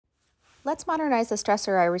Let's modernize this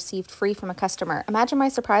dresser I received free from a customer. Imagine my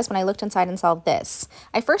surprise when I looked inside and saw this.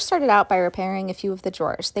 I first started out by repairing a few of the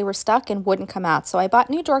drawers. They were stuck and wouldn't come out, so I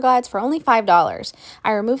bought new drawer guides for only $5.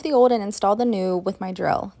 I removed the old and installed the new with my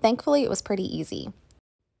drill. Thankfully, it was pretty easy.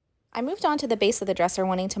 I moved on to the base of the dresser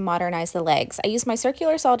wanting to modernize the legs. I used my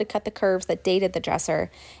circular saw to cut the curves that dated the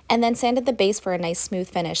dresser, and then sanded the base for a nice smooth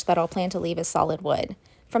finish that I'll plan to leave as solid wood.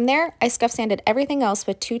 From there, I scuff sanded everything else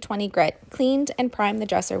with 220 grit, cleaned and primed the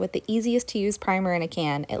dresser with the easiest to use primer in a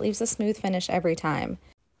can. It leaves a smooth finish every time.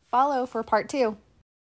 Follow for part 2.